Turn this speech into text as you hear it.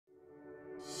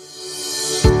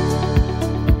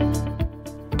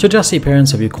To adjust the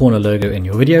appearance of your corner logo in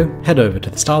your video, head over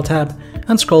to the Style tab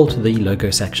and scroll to the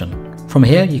Logo section. From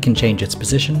here, you can change its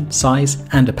position, size,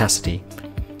 and opacity.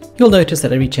 You'll notice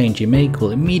that every change you make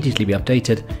will immediately be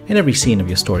updated in every scene of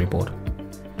your storyboard.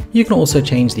 You can also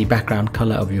change the background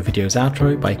color of your video's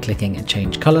outro by clicking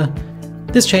Change Color.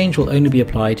 This change will only be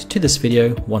applied to this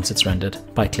video once it's rendered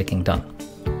by clicking Done.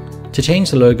 To change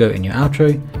the logo in your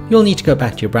outro, you'll need to go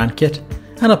back to your brand kit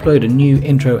and upload a new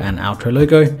intro and outro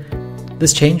logo.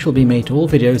 This change will be made to all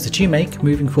videos that you make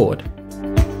moving forward.